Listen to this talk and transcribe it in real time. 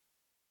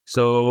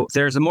So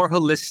there's a more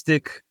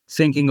holistic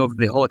thinking of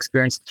the whole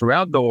experience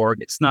throughout the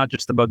org. It's not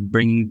just about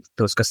bringing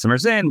those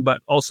customers in, but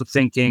also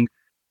thinking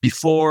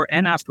before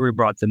and after we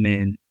brought them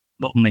in,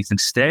 what will make them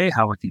stay,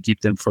 how we can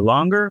keep them for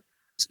longer.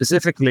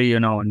 Specifically,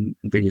 in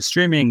video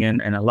streaming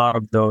and a lot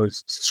of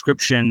those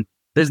subscription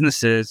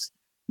businesses,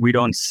 we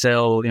don't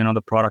sell,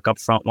 the product up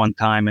front one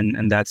time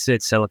and that's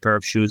it, sell a pair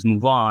of shoes,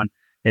 move on.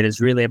 It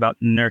is really about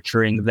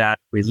nurturing that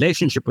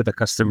relationship with the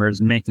customers,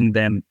 making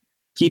them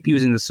keep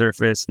using the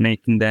service,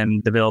 making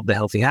them develop the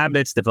healthy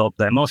habits, develop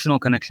the emotional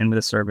connection with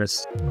the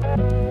service.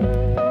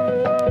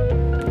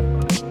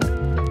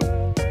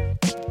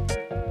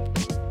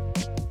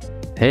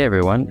 Hey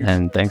everyone,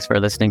 and thanks for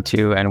listening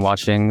to and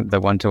watching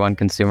the One-to-One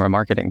Consumer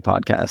Marketing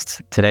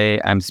Podcast.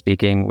 Today, I'm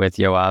speaking with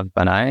Yoav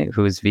Banai,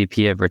 who's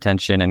VP of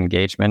Retention and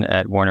Engagement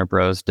at Warner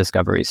Bros.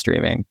 Discovery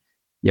Streaming.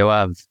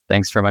 Yoav,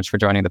 thanks very much for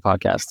joining the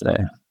podcast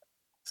today.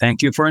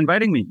 Thank you for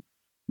inviting me.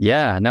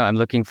 Yeah, no, I'm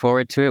looking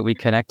forward to it. We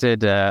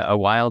connected a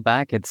while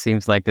back. It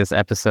seems like this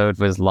episode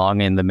was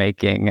long in the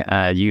making.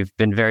 You've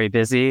been very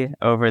busy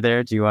over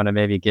there. Do you want to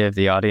maybe give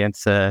the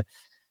audience a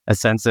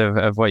sense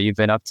of what you've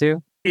been up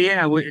to?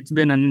 Yeah, it's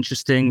been an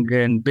interesting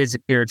and busy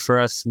period for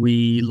us.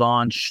 We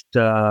launched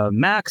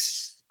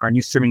Max, our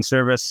new streaming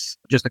service,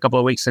 just a couple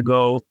of weeks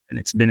ago, and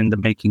it's been in the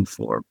making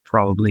for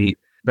probably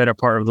better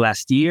part of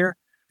last year.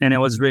 And it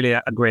was really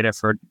a great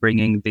effort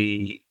bringing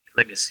the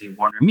legacy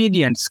Warner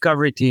Media and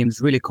Discovery teams,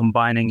 really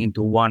combining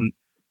into one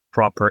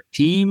proper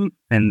team,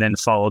 and then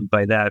followed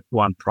by that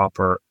one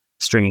proper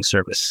streaming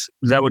service.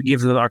 That would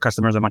give our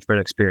customers a much better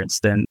experience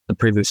than the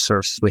previous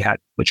services we had,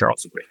 which are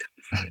also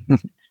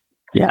great.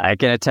 Yeah, I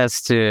can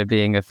attest to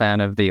being a fan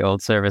of the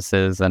old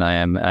services, and I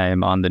am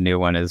on the new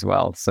one as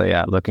well. So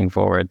yeah, looking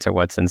forward to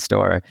what's in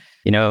store.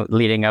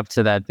 Leading up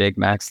to that big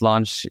Max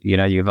launch,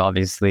 you've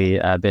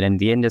obviously been in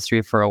the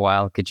industry for a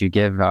while. Could you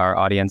give our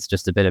audience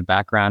just a bit of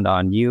background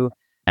on you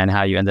and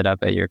how you ended up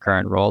at your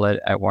current role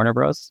at Warner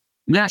Bros?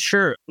 Yeah,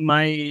 sure.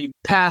 My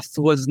path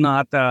was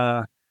not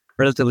a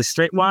relatively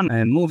straight one.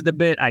 I moved a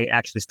bit. I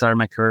actually started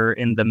my career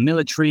in the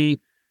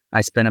military.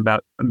 I spent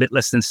about a bit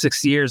less than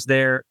 6 years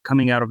there.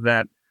 Coming out of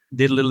that,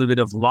 did a little bit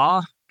of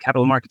law,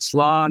 capital markets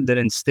law,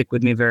 didn't stick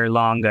with me very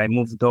long. I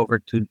moved over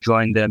to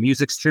join the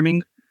music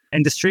streaming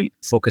industry,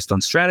 focused on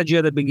strategy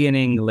at the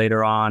beginning,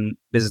 later on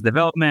business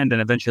development,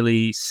 and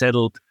eventually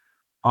settled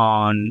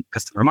on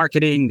customer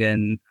marketing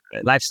and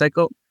life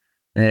cycle.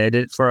 I did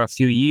it for a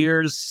few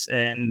years,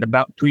 and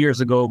about 2 years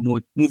ago,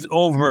 moved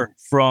over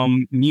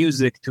from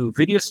music to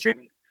video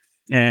streaming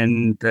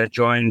and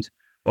joined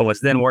what was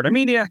then Warner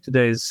Media,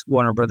 today's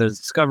Warner Brothers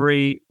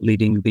Discovery,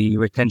 leading the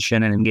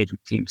retention and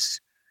engagement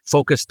teams,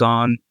 focused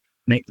on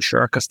making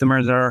sure our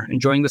customers are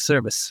enjoying the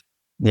service.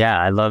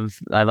 Yeah, I love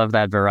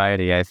that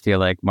variety. I feel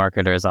like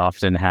marketers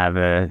often have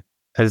a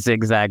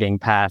zigzagging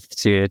path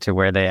to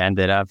where they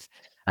ended up.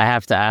 I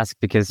have to ask,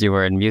 because you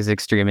were in music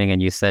streaming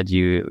and you said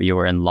you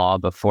were in law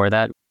before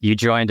that. You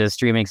joined a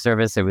streaming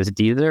service. It was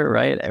Deezer,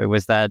 right?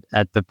 Was that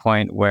at the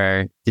point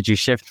where, did you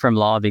shift from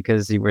law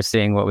because you were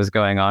seeing what was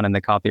going on in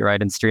the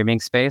copyright and streaming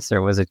space,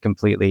 or was it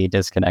completely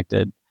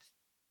disconnected?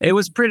 It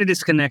was pretty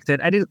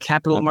disconnected. I did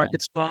capital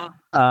markets law.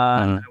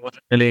 I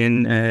wasn't really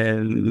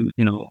in,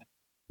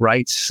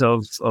 rights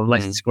of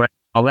licensing, rights,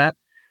 all that.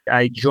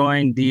 I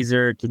joined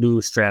Deezer to do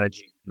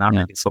strategy, not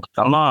really focused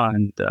on law.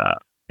 And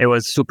it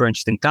was super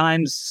interesting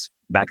times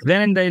back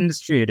then in the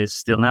industry. It is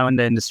still now in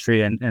the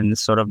industry, and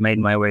sort of made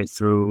my way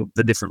through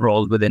the different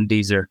roles within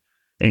Deezer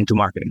into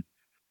marketing.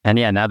 And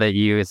yeah, now that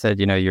you said,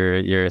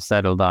 you're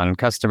settled on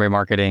customer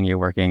marketing, you're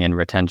working in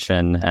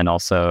retention and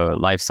also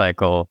life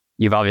cycle.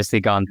 You've obviously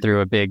gone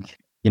through a big,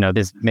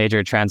 this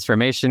major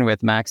transformation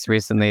with Max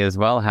recently as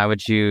well. How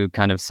would you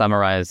kind of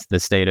summarize the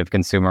state of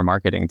consumer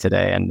marketing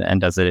today, and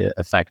does it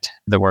affect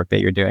the work that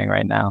you're doing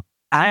right now?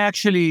 I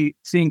actually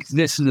think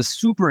this is a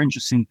super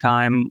interesting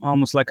time,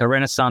 almost like a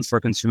renaissance for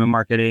consumer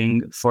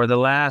marketing. For the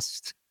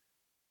last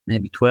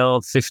maybe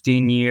 12,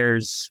 15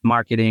 years,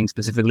 marketing,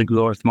 specifically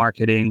growth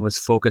marketing, was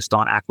focused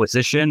on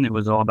acquisition. It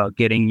was all about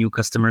getting new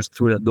customers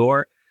through the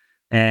door.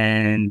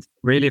 And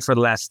really for the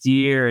last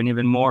year, and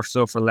even more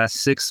so for the last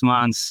 6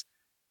 months,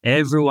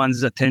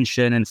 everyone's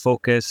attention and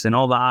focus and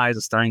all the eyes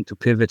are starting to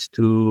pivot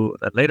to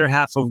the later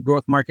half of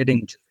growth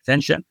marketing, which is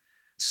retention.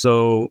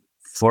 So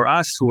for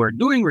us who are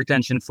doing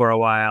retention for a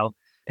while,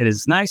 it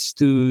is nice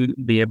to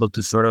be able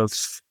to sort of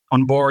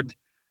onboard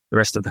the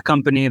rest of the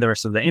company, the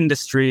rest of the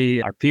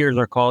industry, our peers,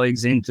 our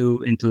colleagues into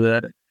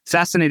that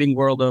fascinating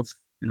world of,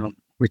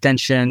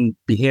 retention,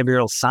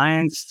 behavioral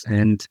science,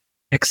 and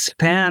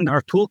expand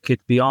our toolkit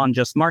beyond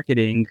just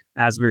marketing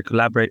as we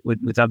collaborate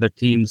with other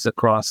teams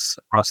across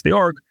the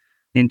org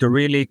into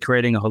really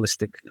creating a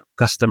holistic,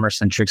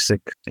 customer-centric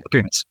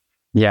experience.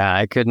 Yeah,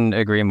 I couldn't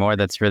agree more.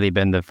 That's really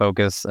been the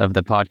focus of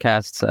the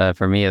podcast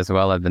for me as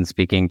well. I've been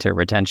speaking to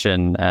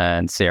retention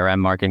and CRM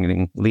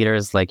marketing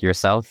leaders like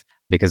yourself,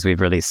 because we've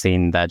really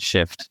seen that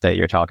shift that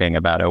you're talking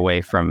about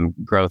away from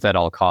growth at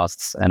all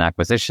costs and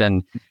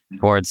acquisition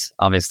towards,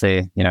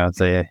 obviously,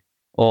 the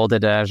old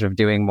adage of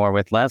doing more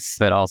with less,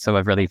 but also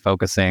of really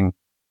focusing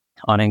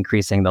on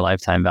increasing the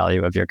lifetime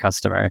value of your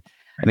customer.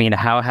 I mean,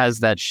 how has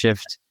that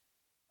shift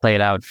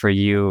played out for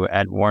you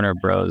at Warner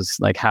Bros?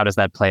 Like, how does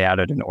that play out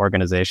at an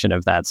organization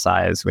of that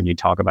size when you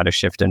talk about a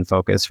shift in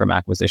focus from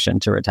acquisition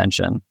to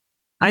retention?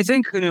 I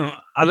think,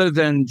 other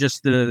than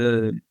just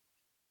the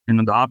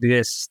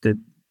obvious, the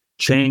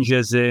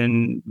changes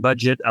in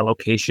budget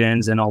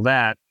allocations and all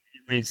that,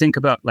 when you think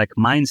about like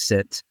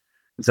mindset,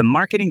 the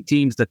marketing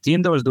teams, the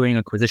team that was doing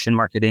acquisition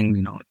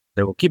marketing,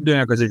 they will keep doing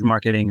acquisition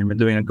marketing and we're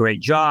doing a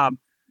great job,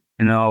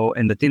 and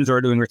the teams that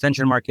are doing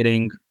retention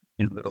marketing,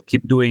 they'll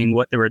keep doing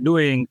what they were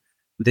doing.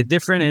 The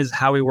difference is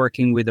how we're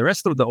working with the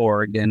rest of the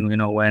org. And,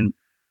 when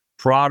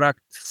product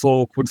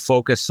folk would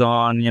focus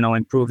on,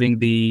 improving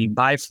the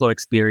buy flow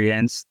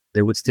experience,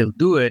 they would still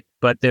do it,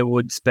 but they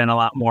would spend a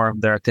lot more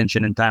of their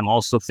attention and time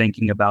also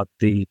thinking about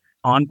the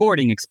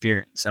onboarding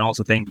experience and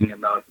also thinking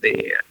about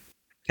the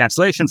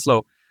cancellation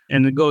flow.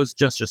 And it goes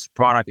just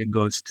product, it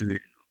goes to the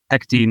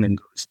tech team, and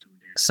goes to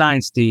the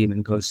science team,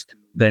 and goes to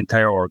the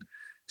entire org.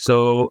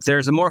 So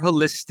there's a more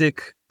holistic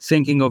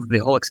thinking of the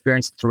whole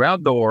experience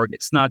throughout the org.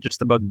 It's not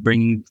just about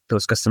bringing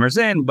those customers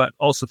in, but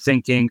also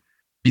thinking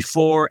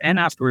before and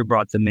after we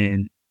brought them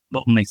in,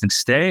 what will make them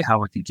stay, how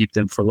we can keep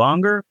them for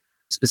longer.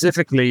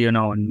 Specifically,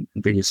 in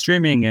video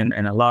streaming and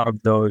a lot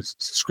of those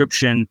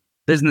subscription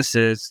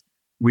businesses,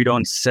 we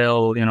don't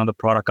sell, the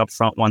product up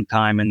front one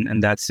time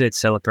and that's it,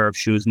 sell a pair of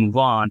shoes, move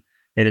on.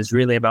 It is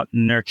really about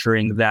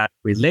nurturing that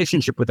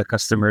relationship with the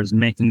customers,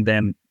 making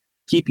them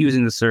keep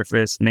using the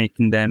service,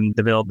 making them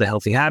develop the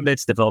healthy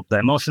habits, develop the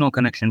emotional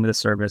connection with the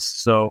service.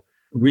 So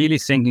really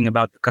thinking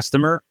about the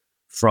customer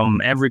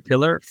from every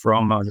pillar,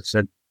 from, as I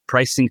said,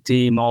 pricing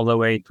team all the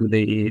way to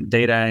the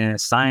data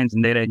science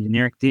and data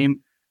engineering team,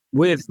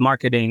 with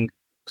marketing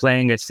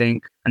playing, I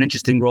think, an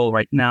interesting role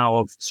right now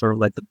of sort of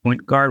like the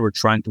point guard. We're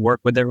trying to work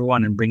with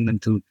everyone and bring them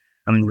to,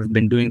 we've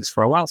been doing this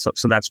for a while, so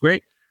that's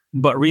great.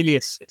 But really,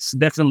 it's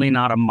definitely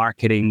not a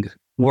marketing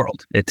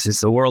world.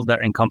 It's a world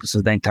that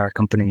encompasses the entire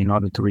company in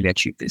order to really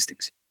achieve these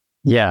things.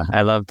 Yeah,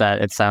 I love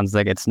that. It sounds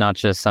like it's not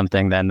just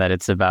something then that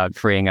it's about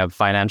freeing up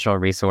financial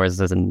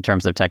resources in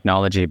terms of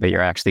technology, but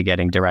you're actually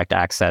getting direct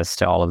access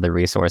to all of the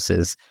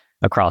resources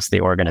across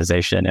the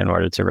organization in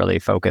order to really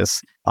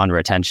focus on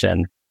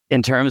retention.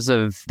 In terms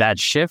of that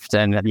shift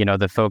and,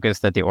 the focus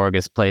that the org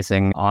is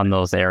placing on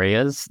those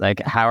areas,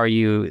 like how are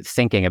you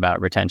thinking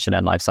about retention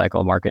and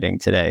lifecycle marketing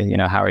today?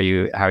 How are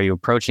you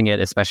approaching it,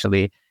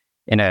 especially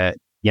in a,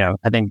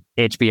 I think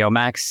HBO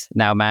Max,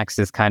 now Max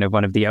is kind of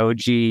one of the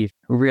OG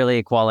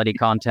really quality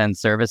content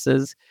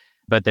services,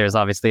 but there's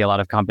obviously a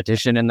lot of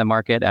competition in the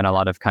market and a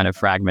lot of kind of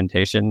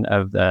fragmentation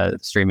of the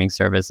streaming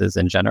services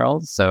in general.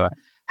 So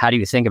how do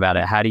you think about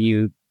it? How do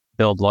you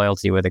build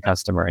loyalty with a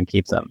customer and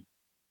keep them?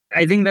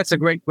 I think that's a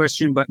great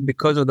question, but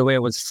because of the way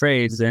it was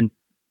phrased, and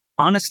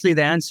honestly,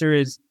 the answer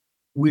is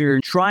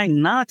we're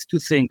trying not to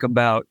think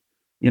about,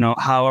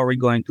 how are we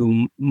going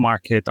to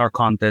market our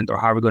content or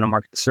how are we going to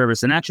market the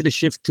service, and actually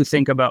shift to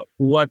think about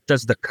what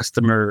does the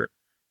customer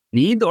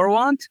need or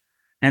want.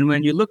 And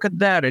when you look at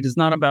that, it is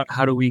not about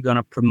how do we going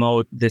to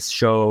promote this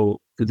show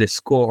to this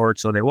cohort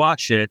so they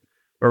watch it,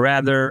 but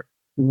rather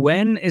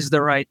when is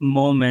the right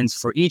moments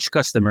for each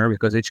customer,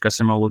 because each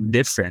customer will be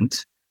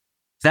different,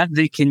 that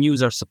they can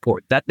use our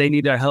support, that they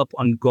need our help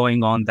on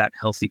going on that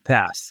healthy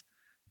path.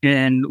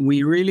 And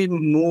we really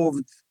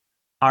moved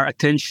our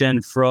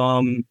attention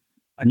from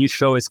a new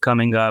show is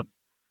coming up,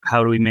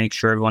 how do we make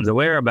sure everyone's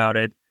aware about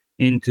it,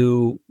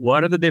 into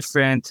what are the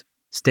different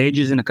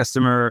stages in a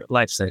customer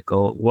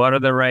lifecycle, what are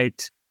the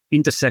right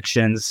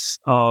intersections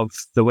of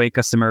the way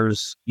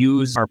customers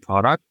use our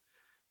product,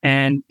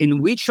 and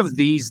in which of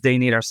these they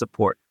need our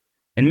support,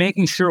 and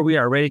making sure we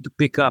are ready to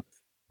pick up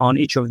on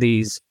each of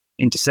these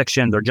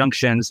intersections or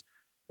junctions,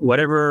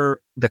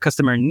 whatever the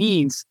customer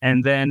needs,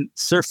 and then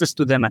surface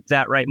to them at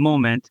that right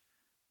moment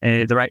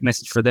the right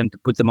message for them to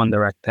put them on the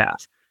right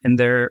path. And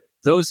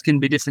those can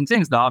be different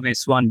things. The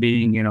obvious one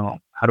being,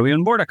 how do we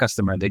onboard a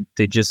customer?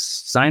 They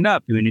just signed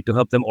up. Do we need to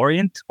help them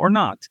orient or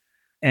not?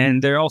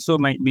 And there also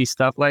might be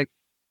stuff like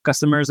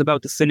customers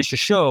about to finish a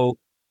show.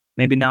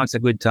 Maybe now it's a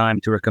good time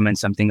to recommend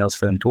something else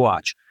for them to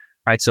watch.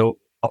 Right. So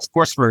of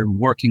course, we're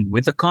working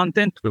with the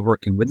content, we're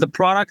working with the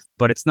product,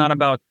 but it's not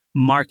about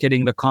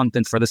marketing the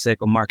content for the sake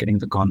of marketing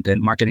the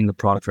content, marketing the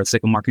product for the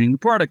sake of marketing the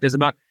product. It's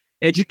about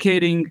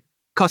educating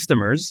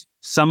customers.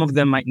 Some of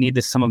them might need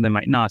this, some of them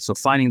might not. So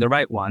finding the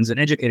right ones and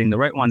educating the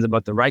right ones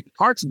about the right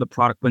parts of the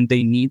product when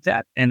they need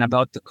that, and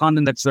about the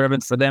content that's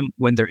relevant for them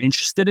when they're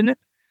interested in it.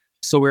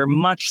 So we're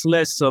much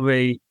less of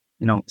a,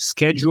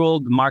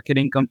 scheduled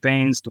marketing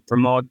campaigns to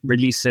promote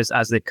releases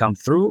as they come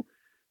through,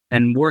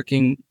 and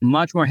working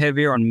much more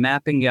heavier on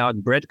mapping out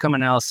breadcrumb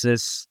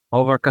analysis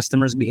of our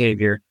customers'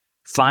 behavior,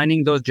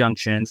 finding those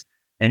junctions,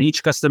 and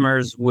each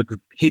customers would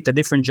hit a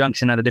different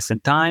junction at a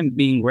different time,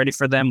 being ready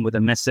for them with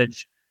a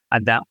message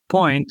at that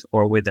point,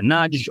 or with a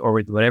nudge, or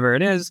with whatever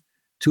it is,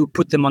 to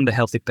put them on the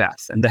healthy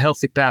path. And the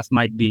healthy path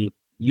might be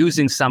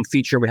using some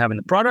feature we have in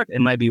the product.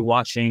 It might be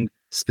watching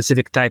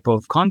specific type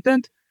of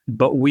content,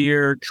 but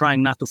we're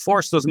trying not to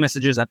force those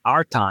messages at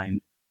our time,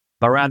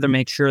 but rather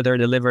make sure they're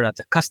delivered at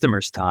the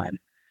customer's time.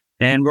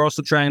 And we're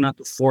also trying not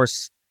to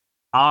force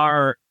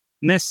our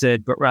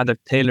message, but rather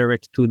tailor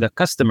it to the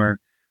customer.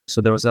 So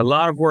there was a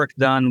lot of work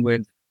done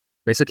with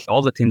basically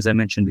all the teams I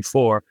mentioned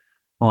before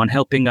on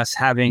helping us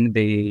having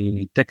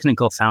the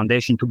technical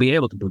foundation to be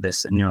able to do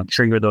this and,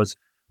 trigger those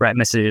right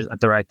messages at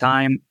the right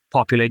time,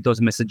 populate those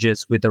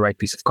messages with the right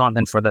piece of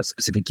content for the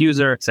specific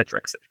user, et cetera,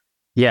 et cetera.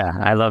 Yeah,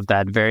 I love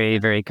that. Very,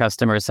 very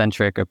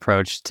customer-centric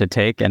approach to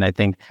take. And I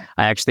think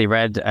I actually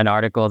read an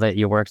article that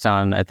you worked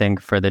on, I think,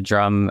 for the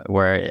drum,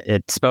 where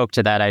it spoke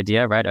to that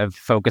idea, right, of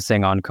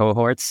focusing on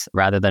cohorts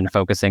rather than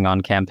focusing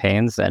on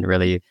campaigns and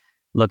really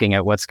looking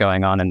at what's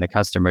going on in the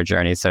customer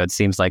journey. So it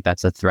seems like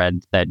that's a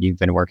thread that you've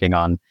been working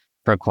on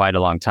for quite a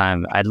long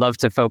time. I'd love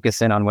to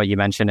focus in on what you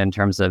mentioned in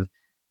terms of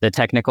the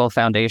technical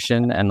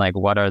foundation and like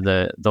what are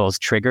those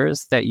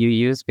triggers that you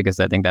use, because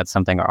I think that's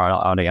something our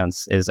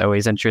audience is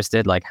always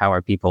interested, like how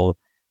are people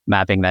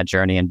mapping that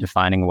journey and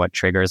defining what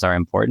triggers are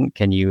important.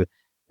 Can you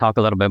talk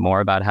a little bit more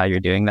about how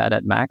you're doing that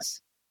at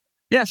Max?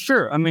 Yeah,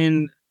 sure. I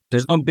mean,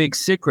 there's no big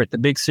secret. The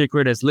big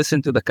secret is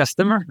listen to the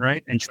customer,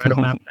 right? And try to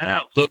map that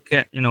out. Look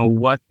at,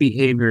 what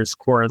behaviors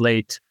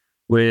correlate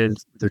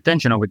with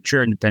retention or with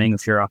churn, depending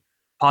if you're a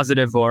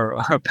positive or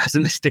a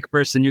pessimistic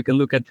person. You can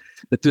look at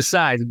the two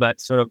sides,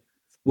 but sort of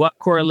what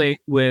correlate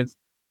with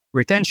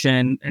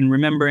retention, and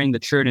remembering the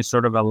churn is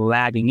sort of a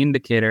lagging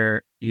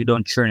indicator. You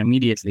don't churn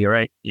immediately,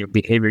 right? Your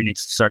behavior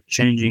needs to start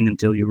changing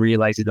until you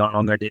realize you don't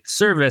longer need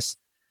service.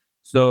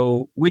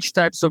 So which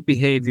types of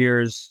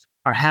behaviors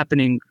are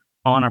happening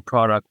on our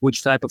product?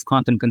 Which type of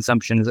content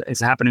consumption is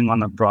happening on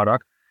the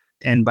product?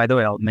 And by the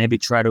way, I'll maybe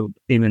try to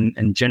even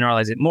and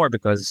generalize it more,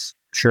 because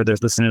sure,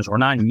 there's listeners who are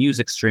not in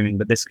music streaming,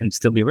 but this can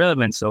still be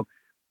relevant. So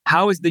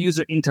how is the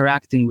user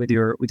interacting with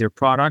your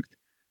product?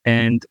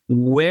 And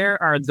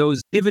where are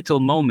those pivotal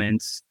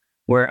moments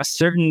where a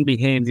certain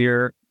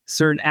behavior,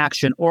 certain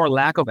action or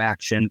lack of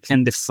action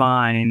can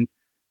define,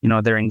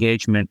 their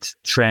engagement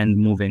trend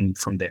moving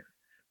from there?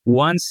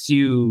 Once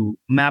you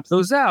map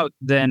those out,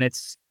 then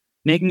it's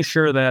making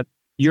sure that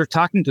you're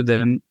talking to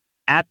them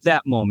at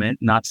that moment,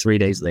 not 3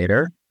 days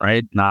later,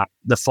 right? Not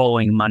the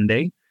following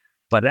Monday,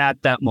 but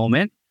at that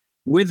moment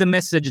with a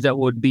message that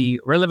would be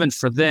relevant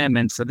for them.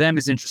 And for them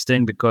is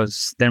interesting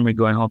because then we're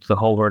going home to the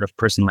whole word of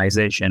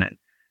personalization. And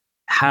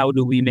how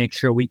do we make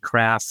sure we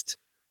craft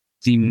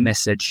the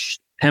message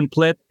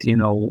template?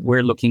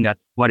 We're looking at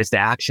what is the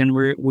action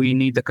we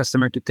need the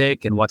customer to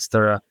take and what's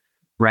the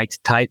right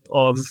type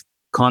of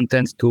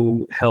content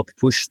to help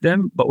push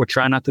them. But we're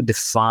trying not to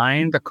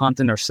define the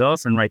content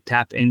ourselves and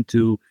tap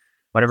into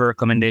whatever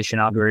recommendation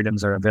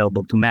algorithms are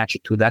available to match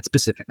it to that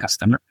specific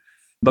customer.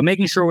 But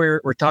making sure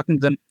we're talking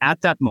to them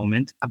at that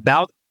moment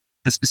about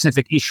the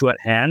specific issue at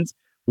hand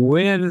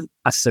with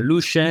a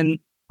solution.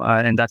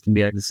 And that can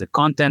be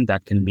content,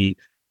 that can be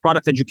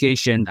product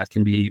education, that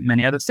can be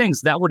many other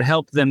things that would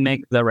help them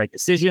make the right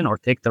decision or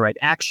take the right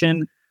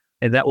action,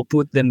 and that will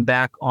put them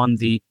back on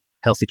the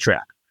healthy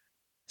track.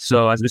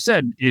 So as we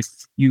said, if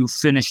you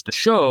finish the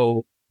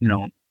show,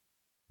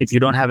 if you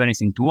don't have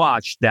anything to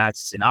watch,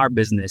 that's in our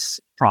business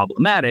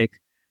problematic.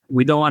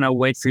 We don't want to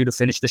wait for you to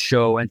finish the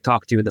show and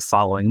talk to you the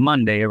following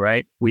Monday,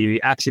 right? We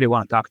actually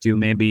want to talk to you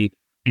maybe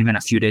even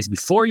a few days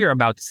before you're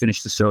about to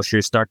finish the show, so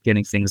you start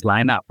getting things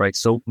lined up, right?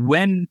 So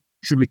when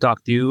should we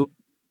talk to you?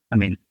 I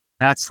mean,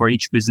 that's for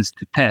each business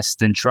to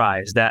test and try.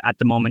 Is that at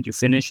the moment you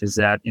finish? Is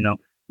that,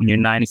 when you're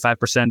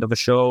 95% of a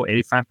show,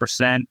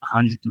 85%,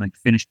 100, like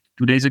finished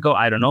 2 days ago?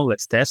 I don't know.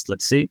 Let's test.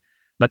 Let's see.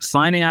 But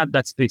finding out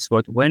that sweet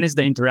spot, when is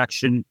the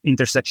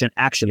intersection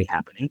actually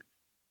happening?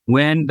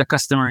 When the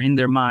customer in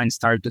their mind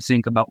started to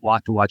think about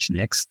what to watch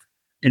next,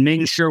 and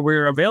making sure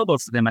we're available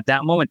for them at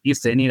that moment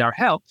if they need our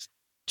help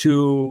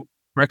to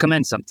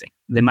recommend something.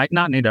 They might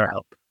not need our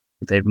help.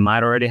 They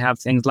might already have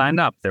things lined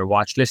up. Their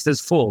watch list is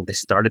full. They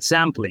started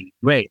sampling.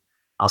 Great.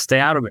 I'll stay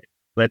out of it.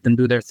 Let them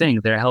do their thing.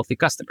 They're healthy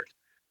customers.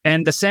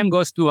 And the same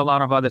goes to a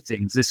lot of other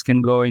things. This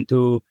can go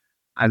into,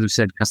 as we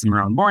said,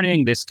 customer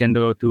onboarding. This can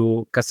go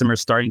to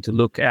customers starting to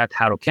look at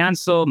how to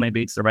cancel.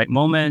 Maybe it's the right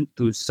moment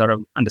to sort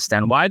of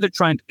understand why they're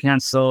trying to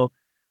cancel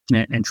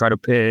and try to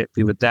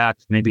pivot that.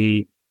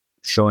 Maybe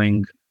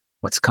showing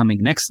what's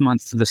coming next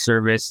month to the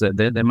service.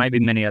 There might be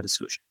many other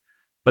solutions.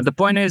 But the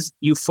point is,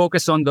 you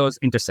focus on those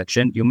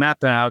intersections. You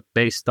map out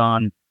based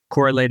on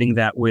correlating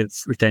that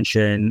with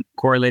retention,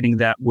 correlating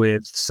that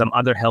with some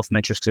other health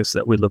metrics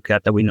that we look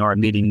at that we know are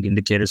leading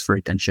indicators for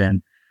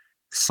retention,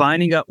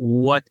 finding out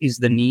what is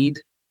the need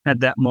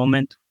at that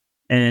moment,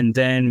 and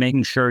then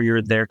making sure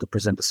you're there to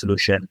present the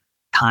solution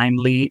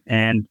timely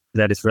and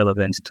that is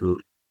relevant to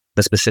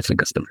the specific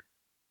customer.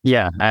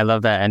 Yeah, I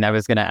love that. And I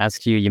was going to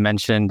ask you, you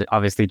mentioned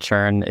obviously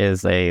churn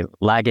is a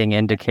lagging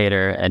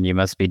indicator and you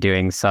must be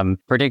doing some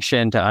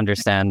prediction to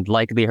understand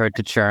likelihood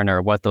to churn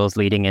or what those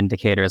leading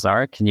indicators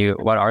are.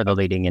 What are the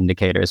leading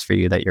indicators for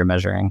you that you're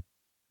measuring?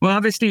 Well,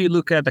 obviously you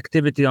look at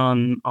activity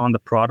on the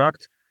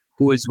product,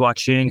 who is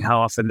watching,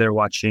 how often they're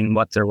watching,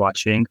 what they're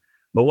watching.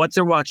 But what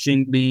they're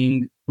watching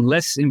being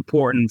less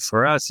important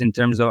for us in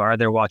terms of are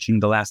they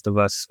watching The Last of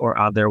Us or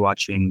are they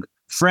watching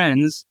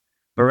Friends,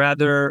 but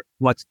rather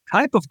what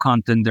type of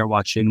content they're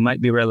watching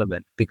might be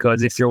relevant.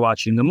 Because if you're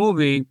watching a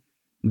movie,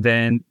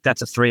 then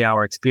that's a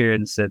 3-hour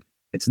experience that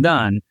it's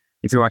done.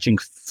 If you're watching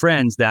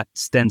Friends,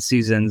 that's 10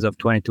 seasons of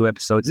 22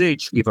 episodes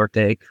each, give or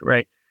take,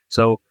 right?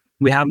 So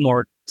we have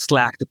more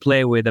slack to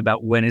play with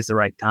about when is the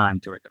right time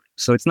to recommend.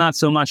 So it's not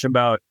so much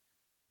about,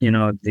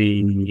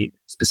 the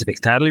specific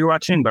title you're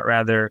watching, but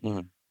rather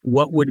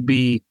what would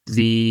be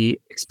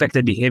the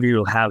expected behavior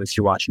you'll have if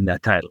you're watching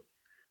that title.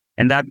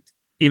 And that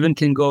even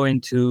can go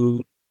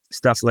into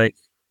stuff like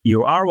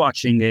you are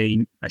watching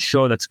a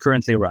show that's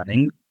currently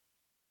running,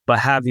 but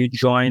have you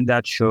joined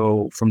that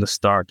show from the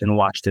start and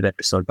watched it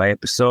episode by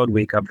episode,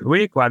 week after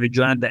week? Or have you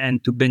joined at the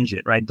end to binge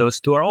it, right?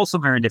 Those two are also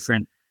very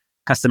different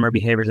customer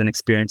behaviors and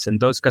experience. And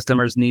those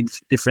customers need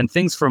different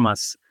things from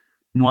us.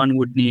 One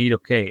would need,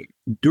 okay,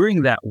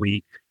 during that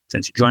week,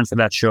 since you joined for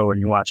that show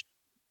and you watch,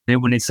 they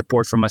would need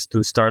support from us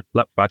to start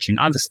watching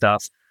other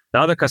stuff. The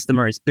other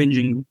customer is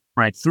binging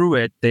right through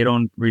it. They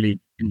don't really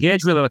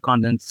engage with other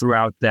content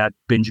throughout that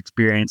binge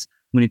experience.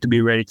 We need to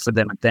be ready for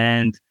them at the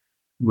end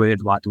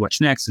with what to watch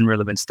next and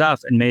relevant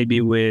stuff, and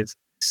maybe with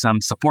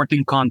some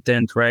supporting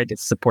content, right?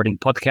 It's supporting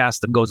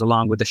podcast that goes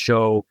along with the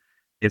show.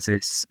 If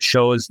it's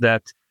shows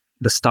that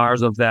the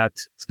stars of that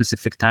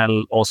specific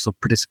title also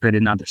participate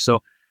in others.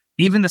 So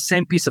even the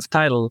same piece of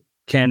title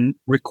can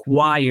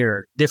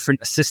require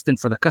different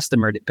assistance for the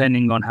customer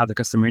depending on how the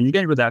customer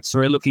engages with that. So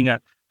we're looking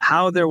at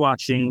how they're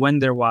watching, when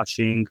they're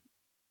watching,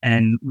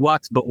 and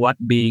what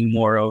being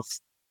more of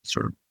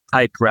sort of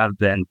type rather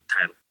than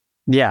title.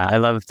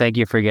 Yeah, thank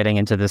you for getting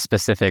into the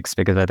specifics,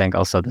 because I think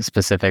also the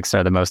specifics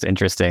are the most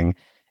interesting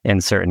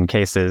in certain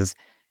cases.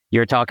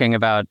 You're talking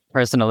about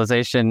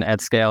personalization at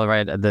scale,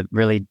 right? The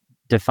really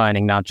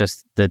defining not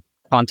just the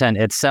content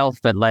itself,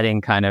 but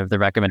letting kind of the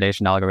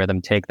recommendation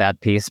algorithm take that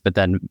piece, but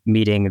then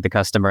meeting the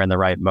customer in the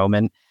right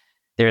moment.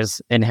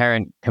 There's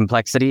inherent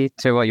complexity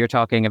to what you're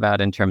talking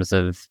about in terms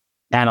of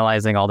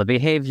analyzing all the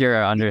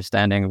behavior,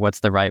 understanding what's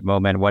the right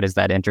moment, what is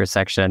that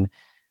intersection.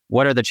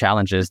 What are the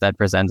challenges that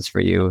presents for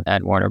you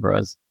at Warner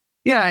Bros?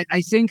 Yeah,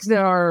 I think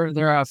there are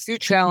a few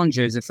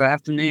challenges. If I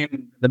have to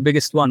name the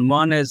biggest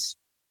one is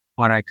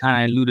what I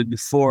kind of alluded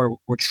before.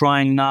 We're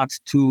trying not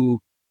to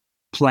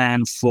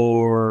plan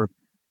for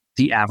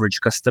the average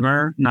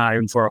customer, not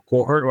even for a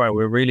cohort, right?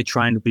 We're really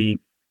trying to be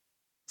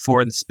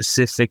for the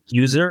specific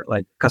user,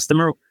 like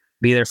customer,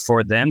 be there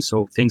for them.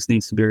 So things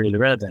needs to be really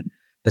relevant.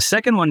 The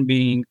second one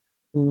being,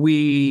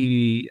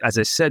 we, as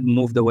I said,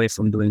 moved away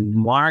from doing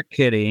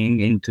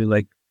marketing into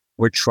like,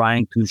 we're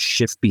trying to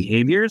shift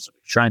behaviors,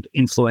 trying to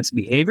influence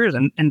behaviors.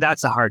 And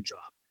that's a hard job.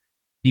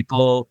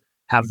 People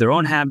have their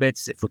own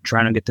habits. If we're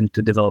trying to get them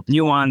to develop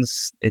new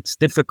ones, it's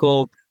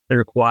difficult. It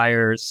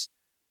requires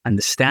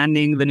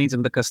understanding the needs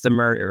of the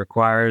customer. It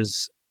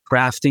requires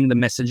crafting the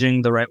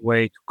messaging the right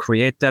way to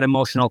create that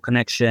emotional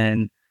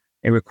connection.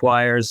 It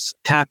requires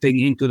tapping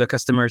into the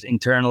customer's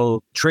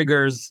internal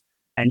triggers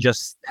and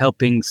just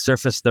helping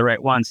surface the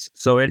right ones.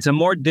 So it's a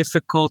more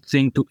difficult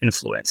thing to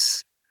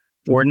influence.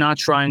 We're not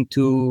trying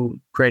to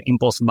create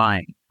impulse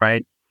buying,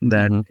 right?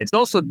 That it's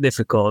also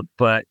difficult,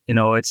 but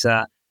it's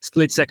a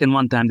split second,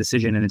 one-time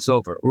decision and it's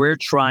over. We're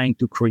trying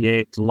to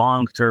create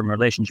long-term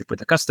relationship with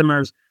the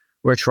customers.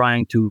 We're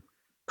trying to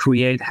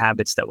create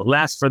habits that will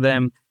last for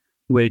them,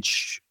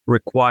 which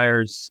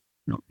requires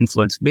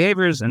influence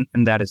behaviors, and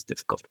that is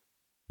difficult.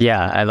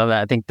 Yeah, I love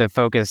that. I think the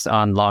focus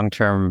on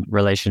long-term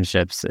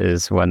relationships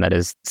is one that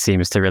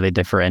seems to really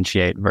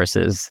differentiate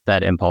versus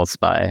that impulse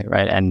buy,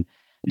 right? And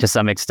to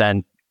some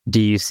extent, do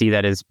you see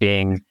that as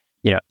being,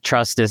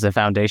 trust is the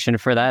foundation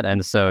for that?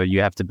 And so you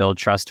have to build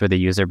trust with the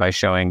user by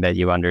showing that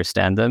you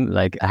understand them.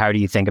 Like, how do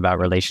you think about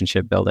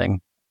relationship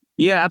building?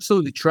 Yeah,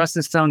 absolutely. Trust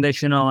is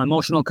foundational.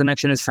 Emotional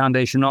connection is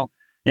foundational.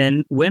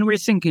 And when we're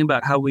thinking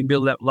about how we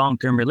build that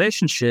long-term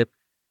relationship,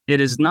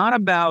 it is not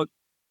about,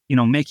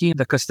 making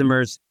the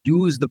customers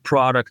use the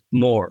product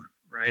more,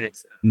 right?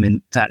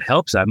 That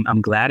helps.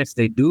 I'm glad if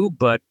they do,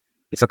 but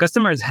if a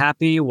customer is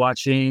happy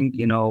watching,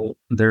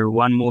 their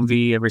one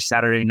movie every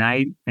Saturday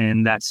night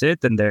and that's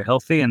it, and they're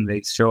healthy and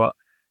they show up,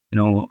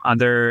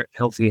 other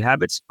healthy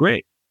habits,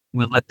 great.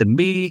 We'll let them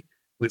be.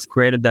 We've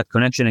created that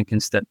connection and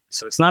can step.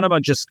 So it's not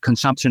about just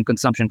consumption.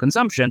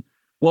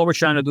 What we're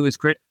trying to do is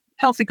create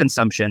healthy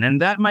consumption. And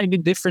that might be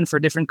different for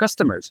different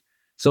customers.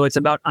 So it's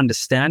about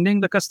understanding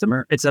the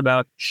customer. It's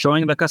about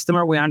showing the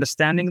customer we're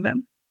understanding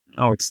them.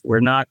 We're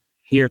not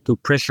here to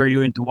pressure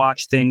you into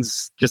watch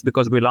things just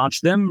because we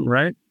launched them,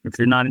 right? If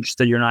you're not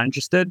interested, you're not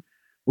interested.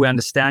 We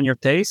understand your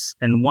tastes.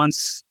 And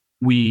once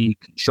we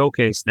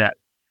showcase that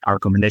our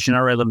recommendations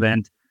are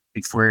relevant,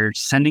 if we're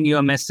sending you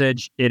a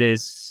message, it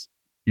is,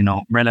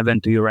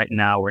 relevant to you right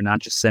now. We're not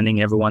just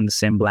sending everyone the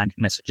same blank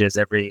messages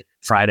every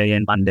Friday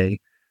and Monday.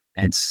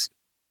 It's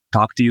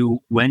talk to you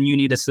when you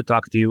need us to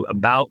talk to you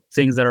about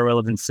things that are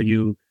relevant for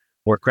you.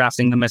 We're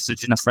crafting the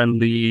message in a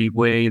friendly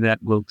way that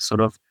will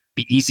sort of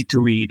be easy to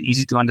read,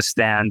 easy to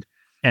understand.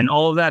 And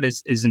all of that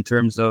is in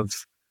terms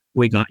of,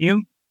 we got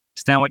you,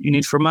 understand what you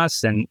need from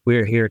us, and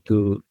we're here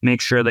to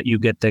make sure that you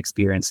get the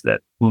experience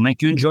that will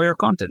make you enjoy our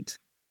content.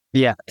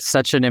 Yeah,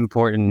 such an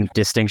important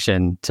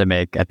distinction to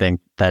make. I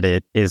think that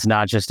it is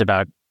not just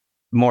about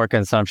more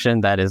consumption.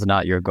 That is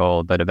not your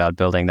goal, but about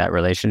building that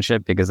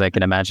relationship. Because I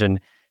can imagine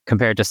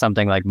compared to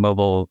something like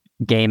mobile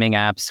gaming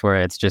apps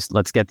where it's just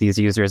let's get these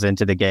users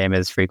into the game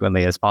as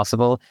frequently as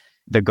possible.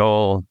 The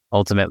goal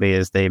ultimately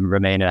is they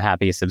remain a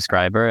happy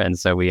subscriber. And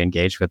so we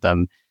engage with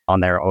them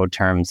on their own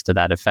terms to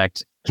that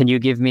effect. Can you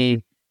give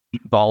me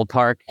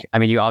ballpark? I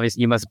mean,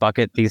 you must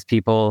bucket these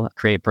people,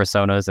 create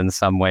personas in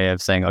some way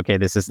of saying, okay,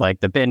 this is like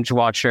the binge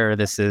watcher.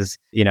 This is,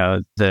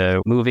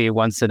 the movie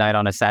once a night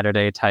on a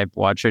Saturday type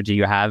watcher. Do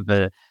you have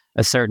a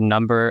certain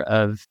number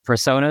of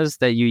personas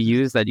that you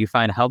use that you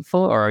find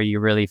helpful? Or are you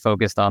really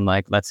focused on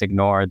like, let's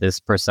ignore this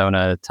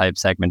persona type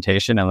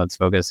segmentation and let's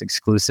focus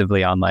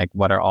exclusively on like,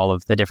 what are all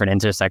of the different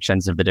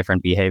intersections of the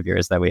different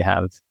behaviors that we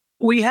have?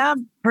 We have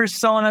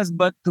personas,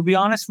 but to be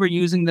honest, we're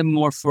using them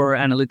more for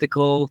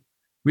analytical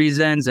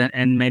reasons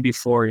and maybe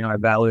for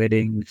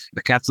evaluating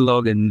the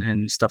catalog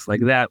and stuff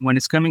like that. When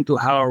it's coming to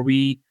how are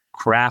we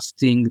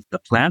crafting the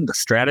plan, the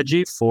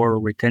strategy for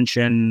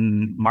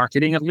retention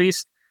marketing, at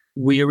least,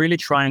 we are really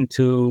trying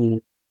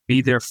to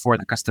be there for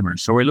the customer.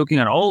 So we're looking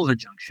at all the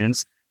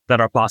junctions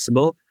that are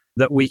possible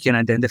that we can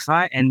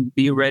identify and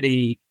be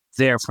ready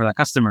there for the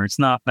customer. It's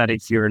not that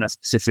if you're in a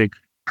specific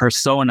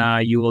persona,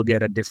 you will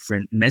get a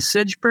different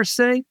message per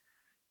se.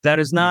 That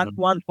is not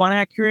one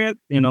accurate.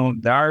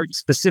 There are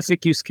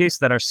specific use cases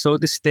that are so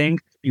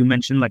distinct. You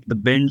mentioned like the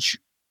binge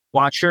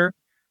watcher,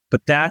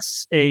 but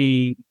that's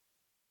a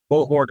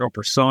cohort or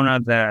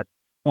persona that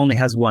only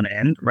has one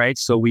end, right?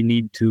 So we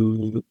need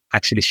to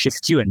actually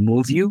shift you and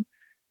move you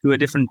to a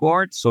different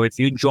cohort. So if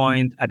you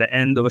joined at the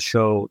end of a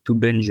show to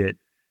binge it,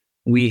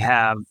 we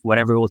have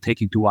whatever it will take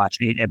you to watch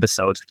 8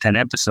 episodes, 10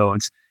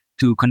 episodes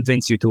to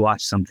convince you to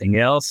watch something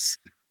else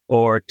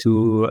or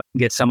to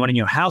get someone in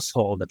your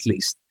household at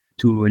least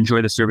to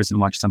enjoy the service and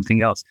watch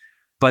something else.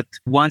 But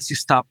once you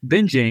stop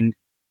binging,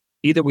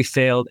 either we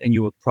failed and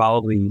you will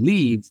probably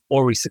leave,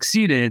 or we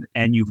succeeded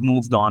and you've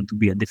moved on to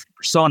be a different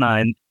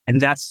persona. And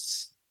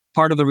that's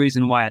part of the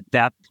reason why at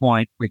that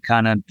point we're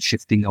kind of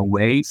shifting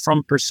away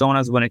from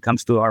personas when it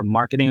comes to our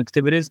marketing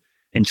activities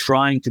and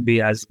trying to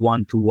be as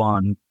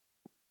one-to-one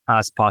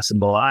as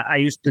possible. I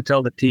used to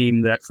tell the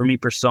team that for me,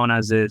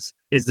 personas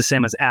is the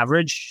same as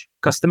average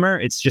customer.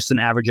 It's just an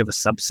average of a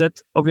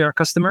subset of your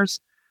customers.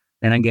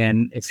 And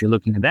again, if you're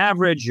looking at the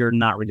average, you're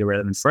not really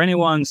relevant for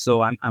anyone.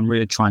 So I'm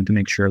really trying to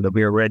make sure that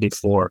we are ready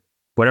for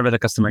whatever the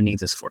customer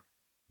needs us for.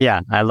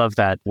 Yeah, I love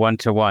that.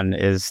 One-to-one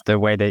is the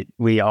way that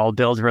we all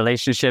build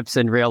relationships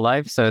in real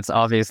life. So it's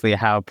obviously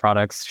how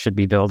products should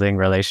be building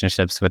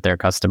relationships with their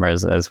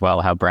customers as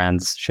well, how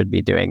brands should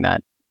be doing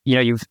that.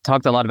 You've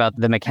talked a lot about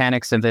the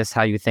mechanics of this,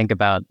 how you think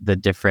about the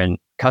different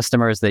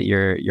customers that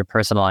you're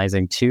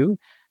personalizing to.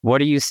 What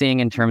are you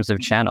seeing in terms of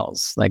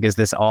channels? Like, is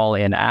this all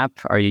in app?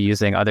 Are you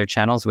using other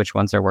channels? Which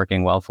ones are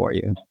working well for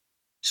you?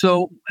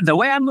 So the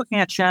way I'm looking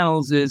at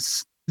channels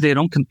is they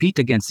don't compete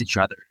against each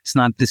other. It's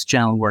not this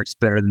channel works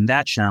better than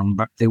that channel,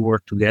 but they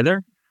work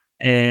together.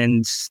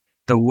 And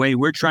the way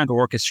we're trying to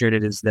orchestrate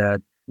it is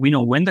that we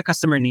know when the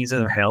customer needs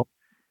our help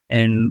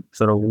and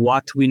sort of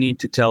what we need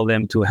to tell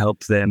them to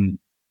help them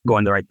go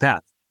on the right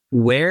path.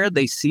 Where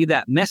they see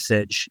that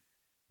message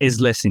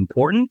is less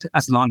important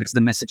as long as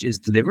the message is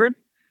delivered.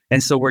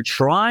 And so we're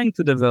trying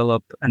to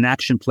develop an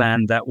action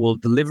plan that will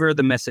deliver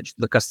the message to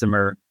the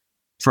customer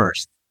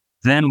first.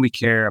 Then we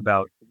care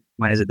about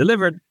when is it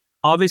delivered.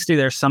 Obviously,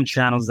 there are some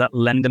channels that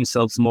lend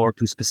themselves more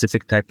to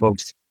specific type of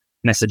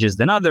messages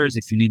than others.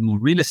 If you need more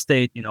real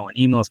estate, an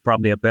email is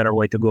probably a better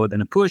way to go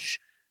than a push.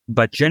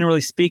 But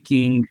generally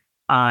speaking,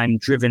 I'm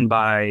driven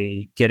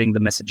by getting the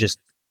message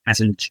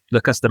to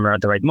the customer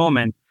at the right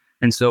moment.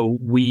 And so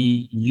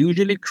we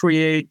usually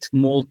create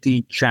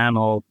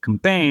multi-channel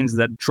campaigns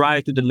that try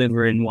to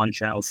deliver in one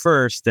channel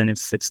first. And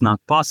if it's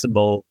not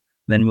possible,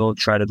 then we'll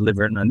try to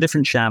deliver it on a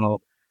different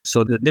channel.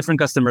 So the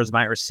different customers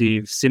might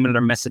receive similar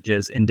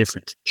messages in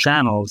different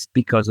channels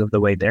because of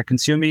the way they're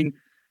consuming,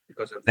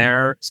 because of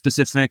their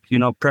specific,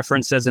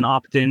 preferences and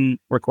opt-in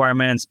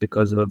requirements,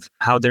 because of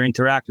how they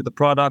interact with the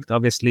product.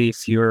 Obviously,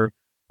 if you're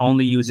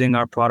only using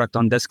our product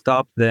on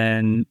desktop,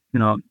 then,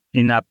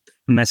 in-app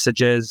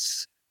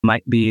messages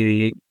might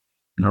be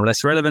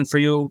less relevant for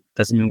you.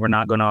 Doesn't mean we're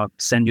not going to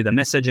send you the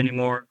message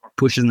anymore, or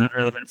push is not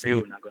relevant for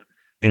you.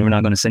 We're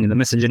not going to send you the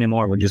message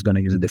anymore. We're just going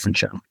to use a different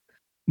channel.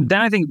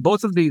 Then I think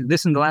both of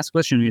this and the last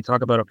question, you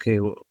talk about, okay,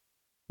 well,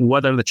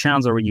 what are the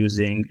channels are we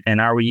using,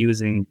 and are we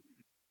using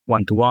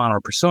one-to-one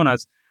or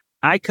personas?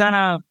 I kind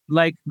of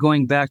like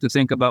going back to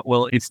think about,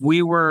 well, if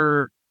we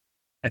were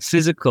a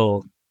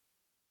physical,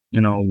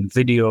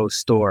 video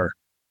store,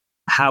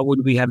 how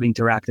would we have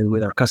interacted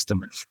with our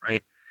customers,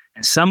 right?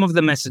 And some of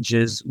the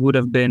messages would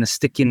have been a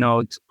sticky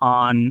note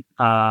on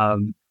a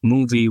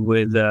movie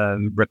with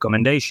a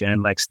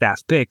recommendation, like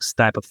staff picks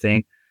type of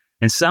thing.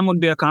 And some would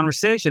be a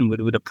conversation. We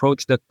would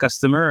approach the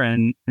customer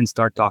and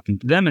start talking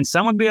to them. And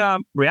some would be a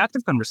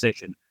reactive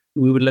conversation.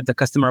 We would let the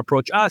customer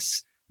approach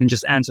us and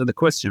just answer the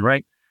question,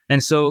 right?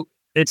 And so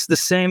it's the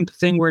same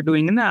thing we're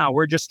doing now.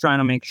 We're just trying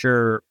to make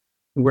sure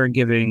we're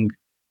giving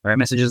right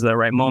messages at the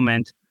right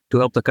moment to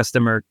help the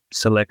customer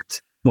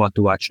select what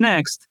to watch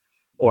next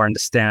or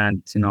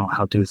understand,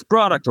 how to use the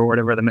product or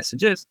whatever the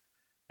message is.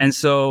 And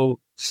so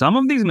some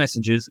of these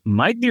messages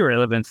might be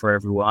relevant for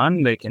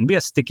everyone. They can be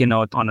a sticky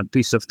note on a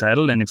piece of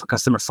title. And if a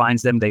customer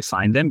finds them, they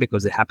find them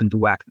because they happen to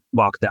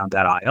walk down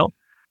that aisle.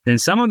 Then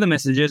some of the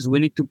messages, we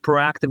need to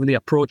proactively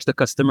approach the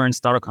customer and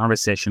start a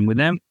conversation with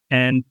them.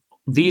 And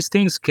these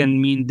things can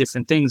mean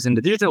different things in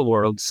the digital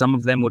world. Some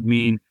of them would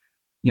mean,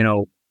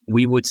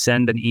 we would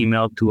send an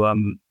email to a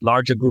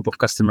larger group of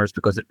customers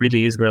because it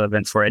really is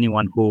relevant for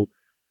anyone who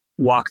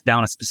walked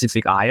down a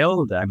specific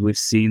aisle that we've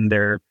seen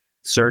their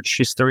search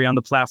history on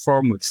the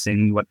platform. We've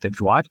seen what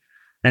they've watched.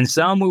 And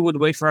some we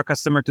would wait for our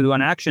customer to do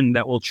an action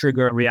that will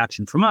trigger a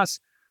reaction from us.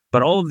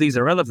 But all of these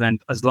are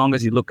relevant as long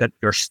as you look at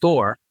your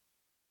store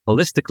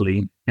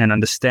holistically and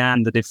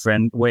understand the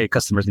different way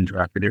customers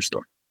interact with your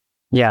store.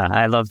 Yeah,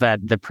 I love that.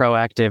 The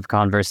proactive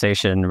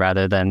conversation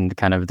rather than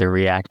kind of the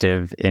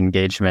reactive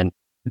engagement.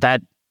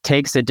 That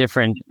takes a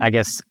different, I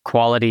guess,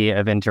 quality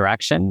of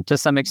interaction to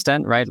some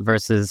extent, right?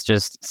 Versus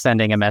just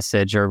sending a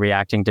message or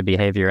reacting to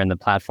behavior in the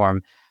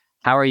platform.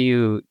 How are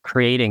you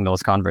creating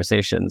those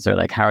conversations,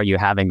 or how are you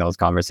having those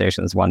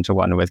conversations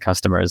one-to-one with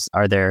customers?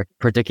 Are there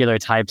particular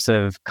types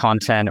of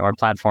content or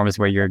platforms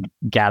where you're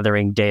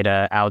gathering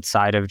data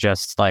outside of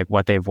just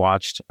what they've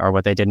watched or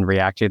what they didn't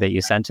react to that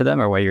you sent to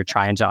them, or where you're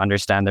trying to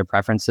understand their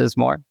preferences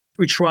more?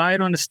 We try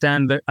to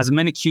understand as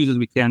many cues as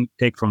we can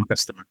take from a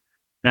customer.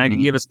 And I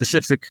can give a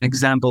specific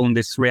example in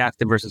this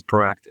reactive versus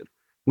proactive.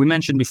 We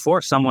mentioned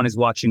before, someone is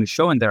watching the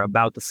show and they're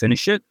about to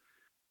finish it.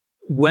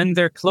 When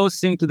they're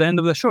closing to the end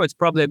of the show, it's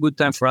probably a good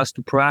time for us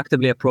to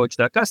proactively approach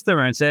that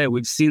customer and say,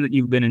 we've seen that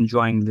you've been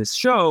enjoying this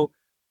show.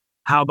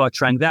 How about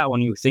trying that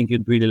one? You think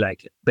you'd really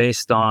like it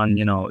based on,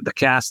 the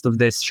cast of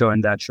this show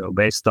and that show,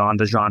 based on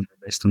the genre,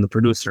 based on the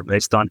producer,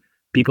 based on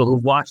people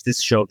who've watched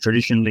this show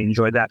traditionally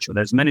enjoy that show.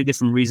 There's many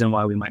different reasons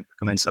why we might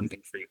recommend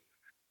something for you.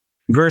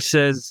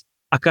 Versus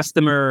a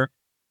customer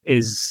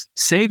is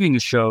saving a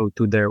show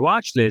to their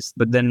watch list,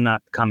 but then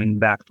not coming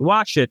back to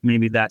watch it.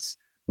 Maybe that's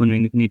when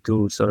we need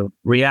to sort of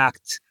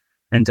react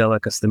and tell a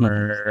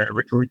customer,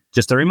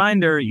 just a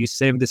reminder, you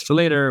saved this for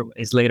later,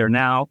 it's later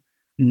now,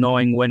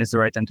 knowing when is the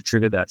right time to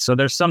trigger that. So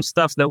there's some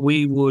stuff that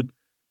we would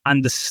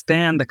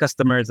understand the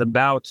customer is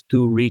about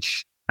to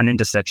reach an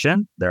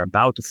intersection. They're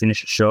about to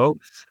finish a show.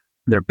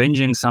 They're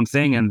binging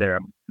something and they're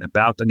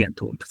about, again,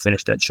 to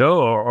finish that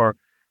show.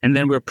 And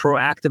then we're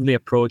proactively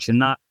approach and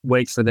not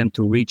wait for them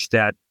to reach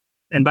that.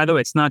 And by the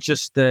way, it's not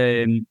just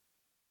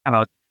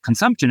about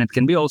consumption. It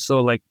can be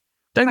also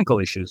technical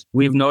issues.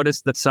 We've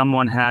noticed that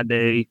someone had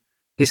a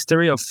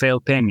history of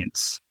failed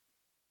payments,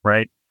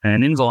 right?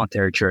 And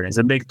involuntary churn is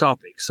a big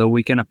topic. So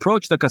we can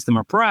approach the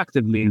customer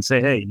proactively and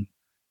say, hey,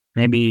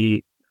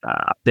 maybe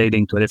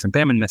updating to a different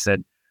payment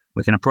method.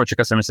 We can approach a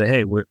customer and say,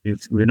 hey, we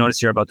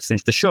noticed you're about to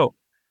finish the show.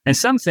 And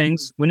some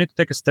things we need to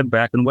take a step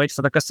back and wait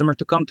for the customer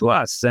to come to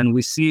us. And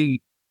we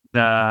see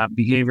the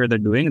behavior they're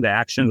doing, the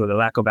actions or the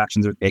lack of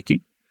actions they're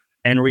taking,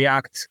 and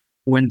react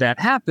when that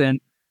happens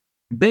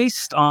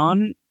based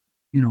on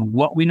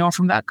what we know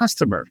from that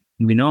customer.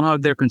 We know how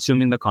they're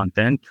consuming the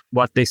content,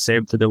 what they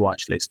saved to the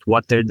watch list,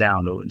 what their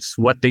downloads,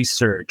 what they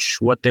search,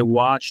 what they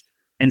watched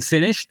and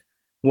finished,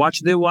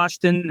 they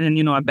watched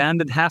and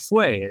abandoned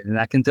halfway. And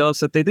that can tell us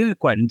that they didn't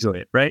quite enjoy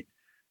it, right?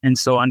 And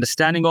so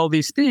understanding all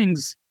these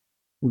things,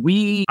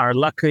 we are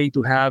lucky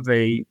to have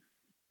a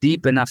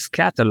deep enough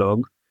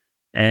catalog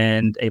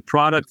and a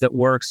product that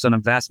works on a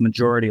vast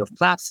majority of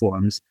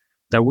platforms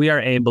that we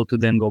are able to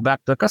then go back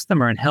to the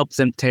customer and help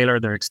them tailor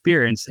their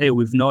experience. Hey,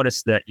 we've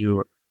noticed that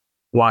you're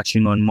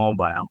watching on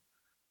mobile.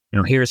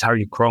 Here's how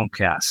you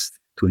Chromecast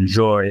to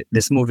enjoy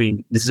this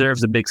movie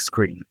deserves a big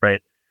screen,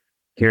 right?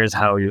 Here's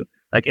how you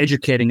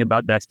educating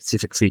about that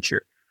specific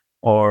feature.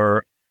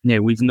 Or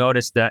we've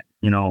noticed that,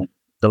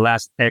 the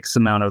last X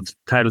amount of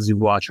titles you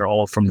watch are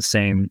all from the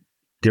same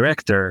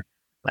director.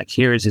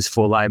 Here is his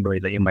full library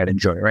that you might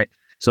enjoy, right?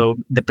 So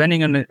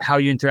depending on how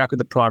you interact with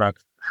the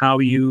product,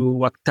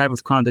 what type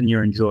of content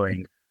you're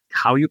enjoying,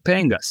 how you're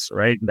paying us,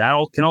 right? That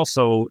all can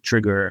also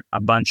trigger a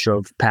bunch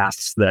of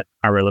paths that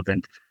are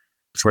relevant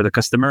for the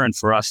customer and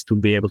for us to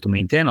be able to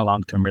maintain a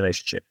long-term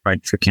relationship, right?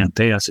 If you can't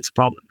pay us, it's a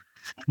problem.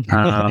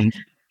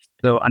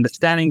 So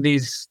understanding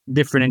these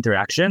different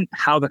interaction,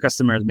 how the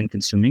customer has been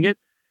consuming it.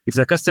 If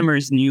the customer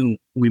is new,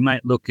 we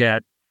might look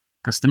at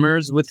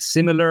customers with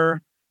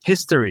similar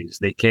histories.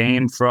 They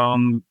came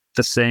from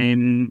the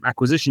same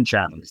acquisition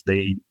channels.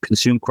 They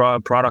consume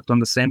product on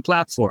the same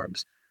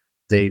platforms.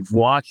 They've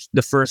watched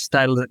the first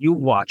title that you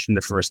watched in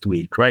the first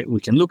week, right? We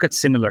can look at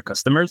similar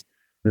customers.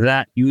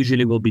 That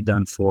usually will be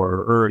done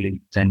for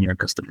early 10-year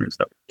customers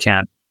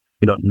that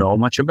we don't know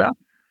much about.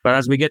 But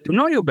as we get to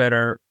know you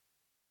better,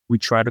 we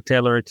try to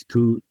tailor it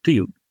to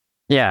you.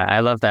 Yeah, I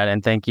love that.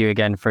 And thank you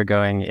again for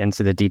going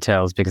into the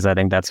details, because I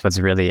think that's what's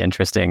really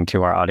interesting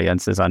to our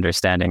audience, is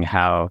understanding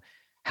how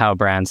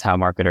brands, how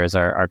marketers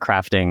are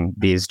crafting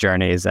these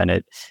journeys.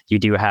 And you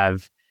do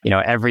have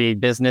every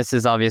business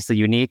is obviously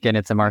unique, and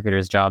it's a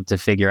marketer's job to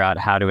figure out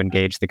how to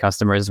engage the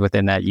customers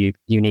within that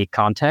unique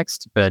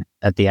context. But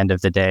at the end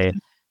of the day,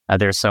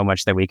 there's so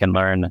much that we can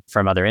learn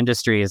from other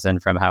industries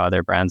and from how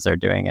other brands are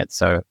doing it.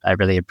 So I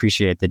really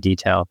appreciate the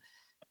detail.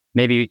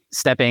 Maybe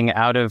stepping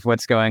out of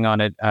what's going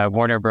on at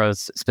Warner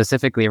Bros.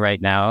 Specifically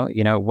right now,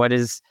 what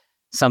is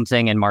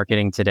something in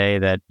marketing today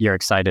that you're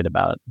excited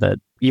about, that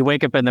you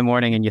wake up in the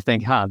morning and you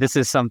think, this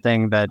is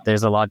something that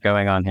there's a lot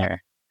going on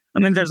here? I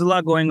mean, there's a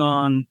lot going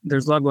on.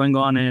 There's a lot going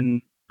on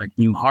in like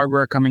new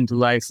hardware coming to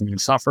life and new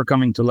software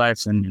coming to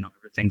life, and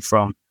everything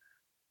from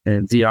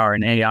VR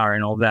and AR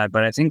and all that.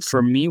 But I think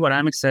for me, what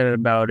I'm excited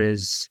about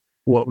is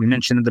what we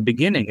mentioned at the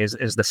beginning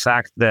is the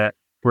fact that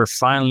we're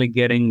finally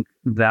getting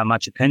that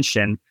much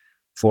attention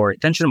for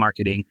attention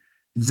marketing.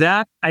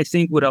 That I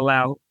think would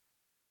allow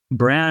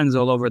brands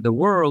all over the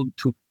world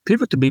to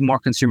pivot to be more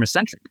consumer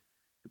centric,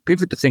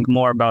 pivot to think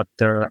more about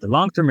the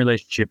long-term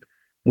relationship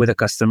with a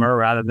customer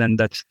rather than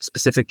the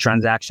specific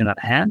transaction at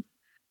hand.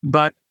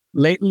 But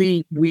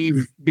lately,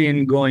 we've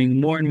been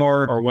going more and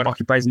more, or what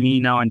occupies me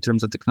now in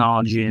terms of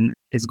technology, and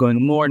is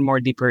going more and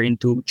more deeper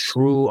into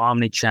true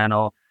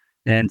omnichannel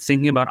and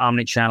thinking about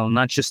omnichannel,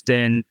 not just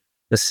in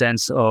the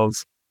sense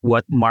of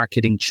what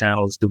marketing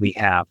channels do we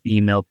have,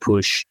 email,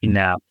 push,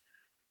 in-app,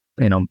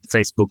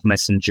 Facebook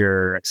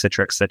Messenger, et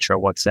cetera,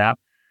 WhatsApp,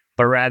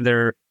 but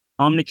rather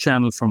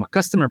omnichannel from a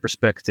customer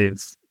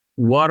perspective.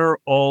 What are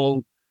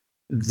all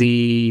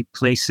the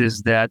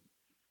places that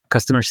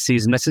customer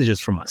sees messages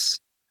from us?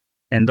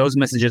 And those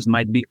messages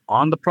might be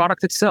on the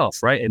product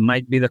itself, right? It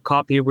might be the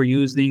copy we're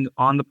using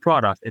on the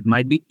product. It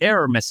might be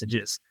error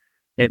messages.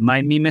 It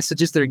might be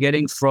messages they're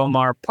getting from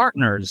our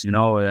partners,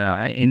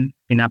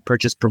 in-app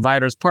purchase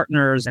providers,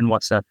 partners, and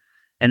WhatsApp.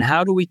 And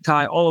how do we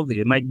tie all of it?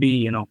 It might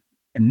be,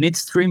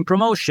 midstream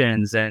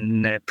promotions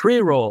and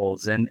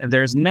pre-rolls. And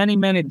there's many,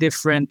 many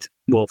different,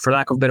 for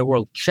lack of a better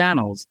word,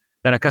 channels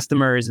that a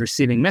customer is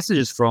receiving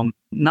messages from.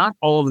 Not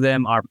all of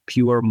them are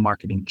pure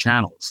marketing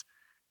channels.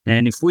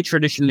 And if we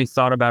traditionally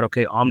thought about,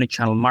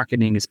 omnichannel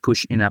marketing is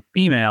push in-app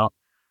email,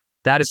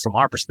 that is from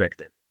our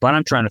perspective. But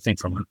I'm trying to think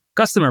from a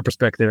customer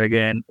perspective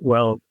again.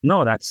 Well,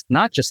 no, that's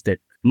not just it.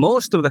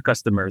 Most of the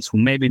customers who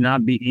maybe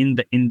not be in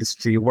the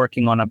industry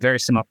working on a very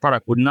similar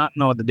product would not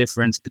know the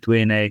difference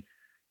between a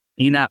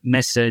in-app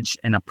message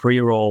and a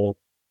pre-roll.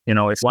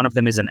 If one of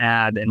them is an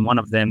ad and one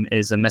of them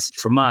is a message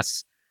from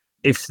us,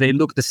 if they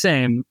look the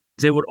same,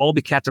 they would all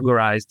be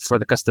categorized for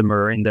the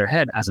customer in their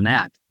head as an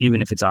ad,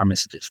 even if it's our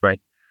messages,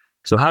 right?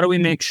 So how do we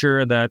make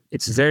sure that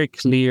it's very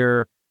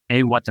clear,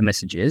 A, what the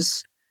message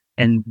is,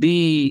 and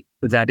B,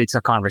 that it's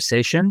a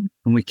conversation,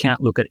 and we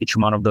can't look at each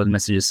one of those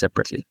messages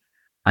separately.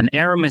 An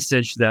error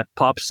message that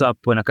pops up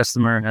when a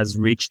customer has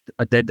reached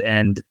a dead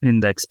end in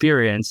the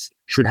experience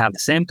should have the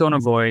same tone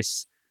of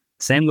voice,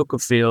 same look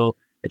of feel.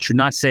 It should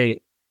not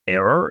say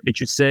error. It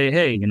should say,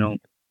 hey,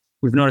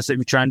 we've noticed that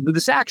you're trying to do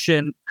this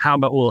action. How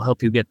about we'll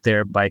help you get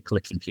there by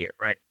clicking here,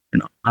 right?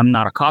 I'm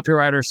not a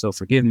copywriter, so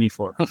forgive me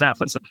for that.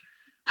 But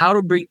how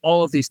to bring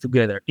all of these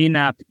together,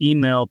 in-app,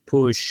 email,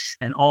 push,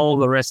 and all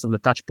the rest of the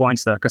touch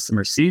points that a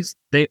customer sees,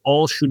 they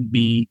all should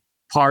be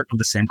part of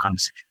the same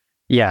conversation.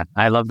 Yeah,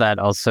 I love that.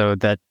 Also,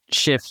 that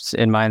shift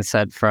in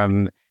mindset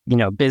from,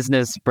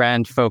 business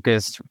brand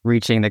focused,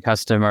 reaching the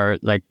customer,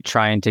 like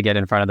trying to get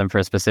in front of them for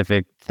a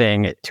specific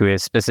thing to a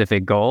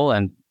specific goal,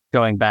 and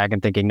going back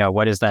and thinking, no,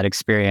 what is that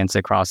experience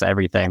across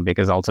everything?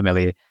 Because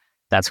ultimately,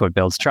 that's what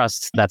builds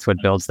trust. That's what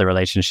builds the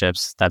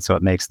relationships. That's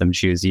what makes them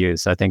choose you.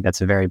 So I think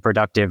that's a very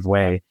productive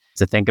way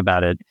to think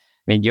about it. I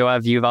mean,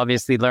 Yoav, you've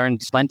obviously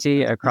learned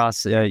plenty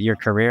across your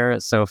career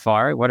so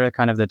far. What are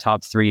kind of the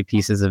top 3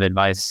 pieces of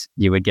advice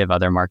you would give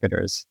other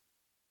marketers?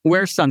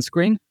 Wear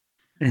sunscreen.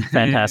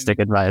 Fantastic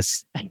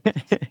advice.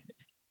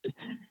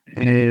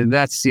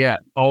 That's,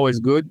 always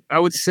good. I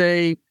would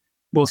say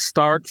we'll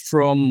start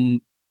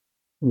from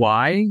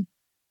why.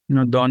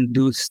 Don't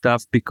do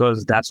stuff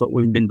because that's what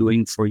we've been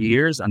doing for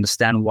years.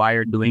 Understand why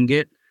you're doing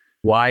it.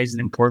 Why is it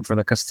important for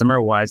the customer?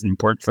 Why is it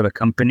important for the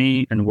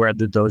company? And where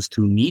do those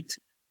two meet?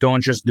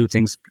 Don't just do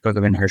things because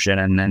of inertia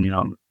and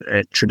then,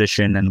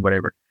 tradition and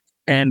whatever.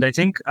 And I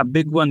think a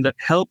big one that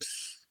helps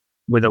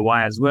with the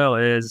why as well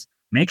is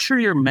make sure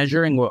you're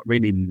measuring what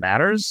really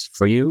matters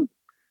for you.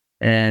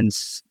 And,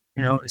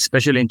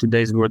 especially in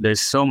today's world,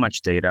 there's so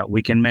much data.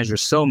 We can measure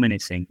so many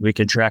things. We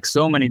can track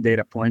so many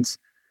data points.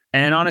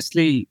 And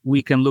honestly,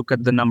 we can look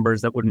at the numbers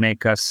that would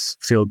make us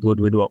feel good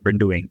with what we're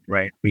doing,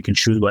 right? We can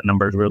choose what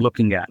numbers we're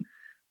looking at.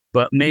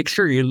 But make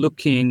sure you're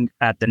looking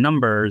at the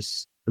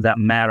numbers that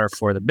matter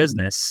for the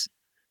business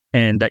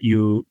and that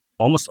you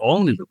almost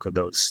only look at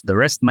those. The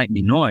rest might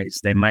be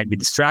noise. They might be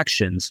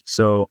distractions.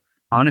 So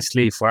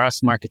honestly, for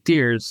us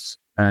marketeers,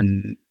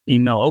 an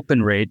email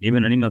open rate,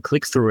 even an email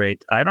click-through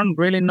rate, I don't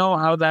really know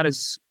how that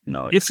is,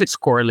 if it's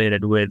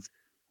correlated with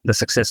the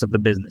success of the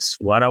business.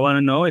 What I want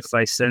to know if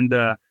I send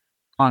a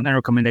content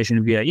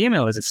recommendation via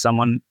email is if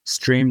someone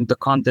streamed the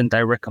content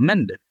I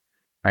recommended,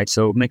 right?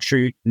 So make sure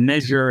you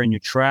measure and you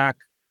track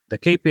the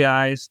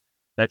KPIs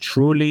that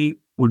truly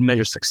would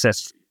measure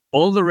success.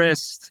 All the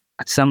rest,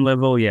 at some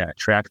level,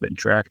 track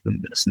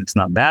them. It's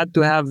not bad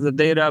to have the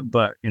data,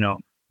 but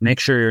make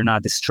sure you're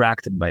not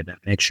distracted by them.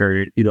 Make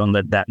sure you don't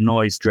let that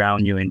noise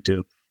drown you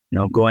into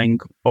going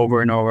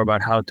over and over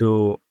about how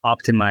to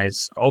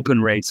optimize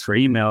open rates for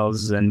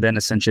emails. And then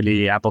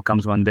essentially Apple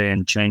comes one day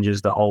and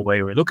changes the whole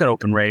way we look at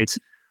open rates,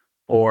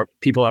 or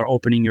people are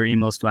opening your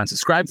emails to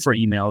unsubscribe for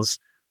emails,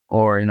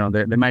 or,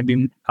 there might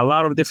be a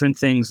lot of different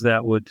things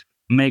that would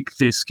make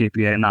this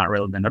KPI not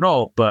relevant at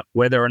all. But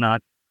whether or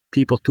not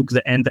people took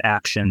the end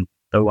action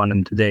that we want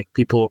them today,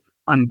 people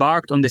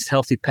embarked on this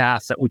healthy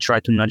path that we try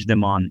to nudge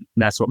them on.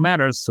 That's what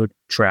matters. So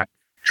track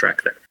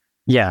that.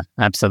 Yeah,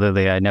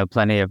 absolutely. I know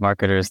plenty of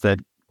marketers that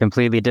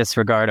completely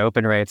disregard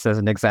open rates as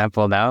an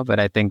example now, but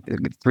I think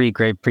 3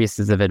 great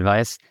pieces of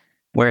advice.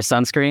 Wear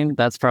sunscreen.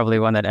 That's probably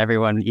one that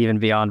everyone, even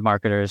beyond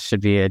marketers,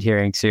 should be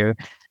adhering to.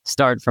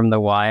 Start from the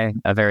why,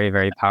 a very,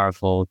 very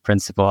powerful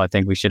principle I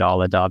think we should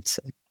all adopt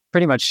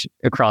pretty much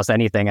across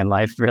anything in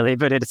life, really,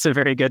 but it's a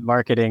very good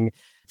marketing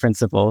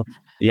principle.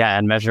 Yeah,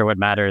 and measure what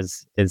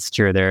matters is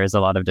true. There is a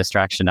lot of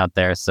distraction out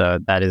there, so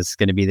that is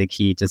going to be the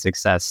key to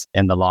success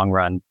in the long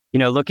run.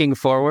 Looking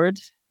forward,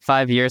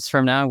 5 years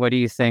from now, what do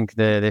you think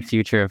the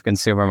future of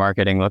consumer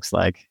marketing looks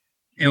like?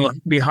 It will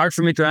be hard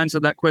for me to answer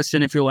that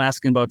question if you're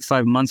asking about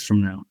 5 months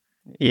from now.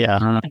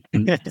 Yeah.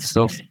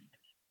 So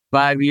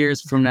 5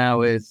 years from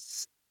now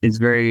is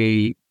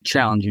very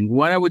challenging.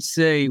 What I would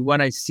say,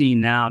 what I see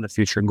now, the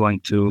future going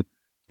to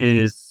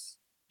is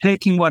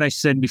taking what I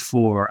said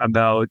before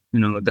about,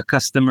 the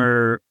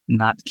customer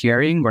not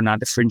caring or not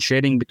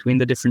differentiating between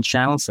the different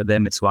channels. For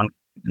them, it's one,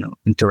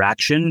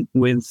 interaction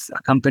with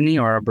a company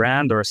or a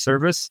brand or a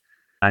service,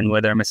 and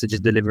whether a message is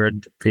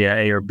delivered via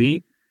A or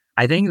B.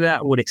 I think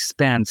that would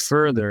expand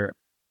further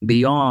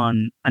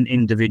beyond an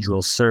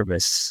individual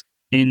service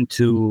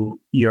into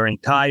your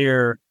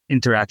entire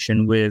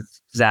interaction with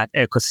that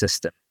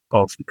ecosystem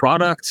of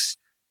products,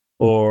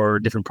 or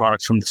different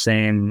products from the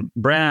same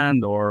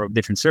brand, or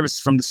different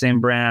services from the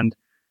same brand,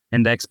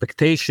 and the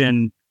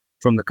expectation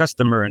from the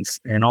customer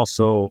and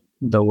also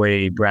the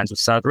way brands would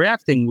start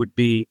reacting would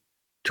be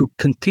to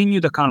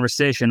continue the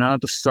conversation, not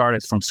to start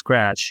it from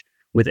scratch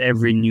with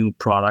every new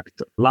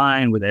product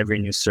line, with every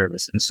new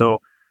service. And so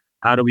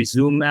how do we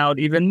zoom out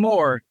even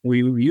more?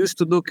 We used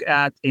to look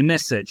at a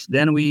message,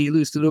 then we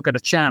used to look at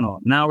a channel.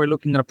 Now we're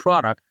looking at a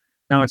product.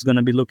 Now it's going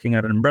to be looking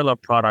at an umbrella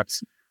of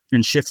products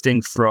and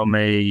shifting from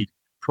a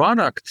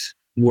product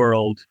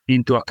world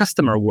into a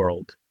customer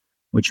world,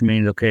 which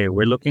means, okay,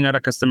 we're looking at a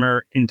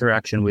customer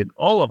interaction with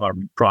all of our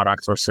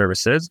products or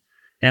services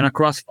and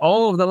across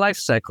all of the life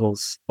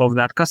cycles of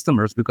that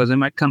customers, because they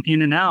might come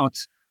in and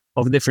out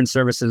of different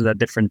services at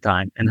different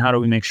time. And how do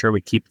we make sure we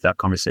keep that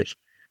conversation?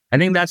 I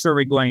think that's where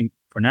we're going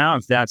for now.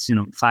 If that's,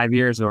 5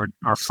 years or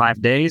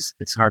 5 days,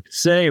 it's hard to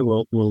say.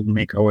 We'll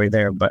make our way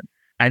there. But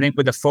I think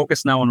with the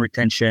focus now on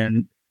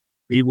retention,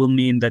 it will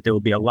mean that there will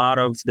be a lot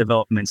of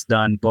developments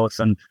done, both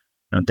on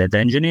data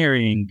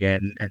engineering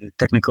and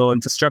technical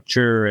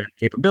infrastructure and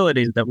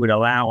capabilities that would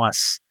allow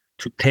us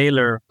to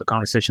tailor the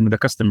conversation with the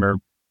customer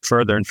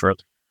further and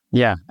further.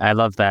 Yeah, I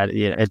love that.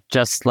 It's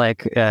just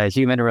like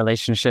human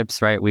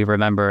relationships, right? We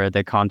remember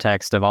the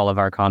context of all of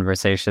our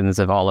conversations,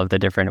 of all of the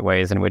different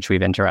ways in which we've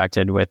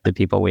interacted with the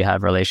people we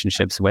have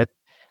relationships with.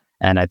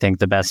 And I think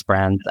the best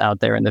brands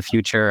out there in the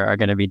future are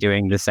going to be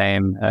doing the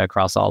same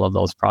across all of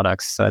those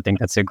products. So I think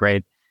that's a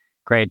great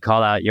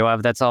call out.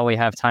 Yoav, that's all we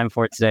have time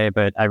for today,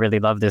 but I really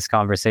love this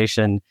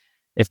conversation.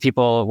 If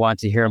people want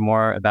to hear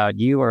more about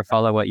you or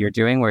follow what you're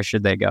doing, where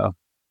should they go?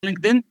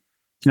 LinkedIn.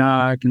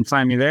 You can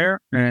find me there,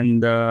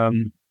 and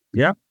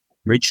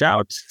reach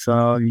out.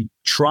 So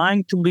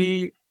trying to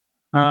be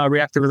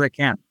reactive as I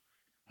can.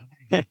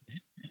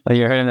 Well,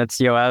 you heard him. That's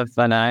Yoav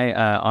Banai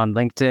on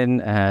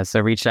LinkedIn.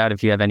 So reach out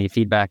if you have any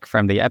feedback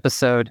from the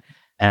episode.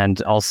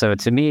 And also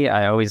to me,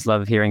 I always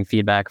love hearing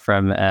feedback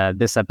from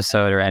this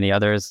episode or any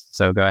others.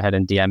 So go ahead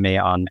and DM me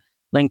on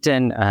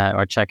LinkedIn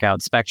or check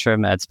out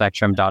Spectrum at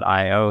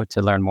spectrum.io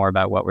to learn more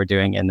about what we're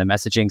doing in the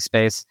messaging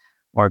space,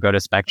 or go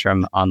to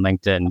Spectrum on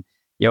LinkedIn.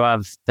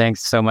 Yoav,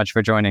 thanks so much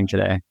for joining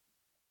today.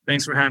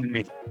 Thanks for having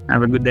me.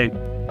 Have a good day.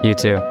 You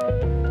too.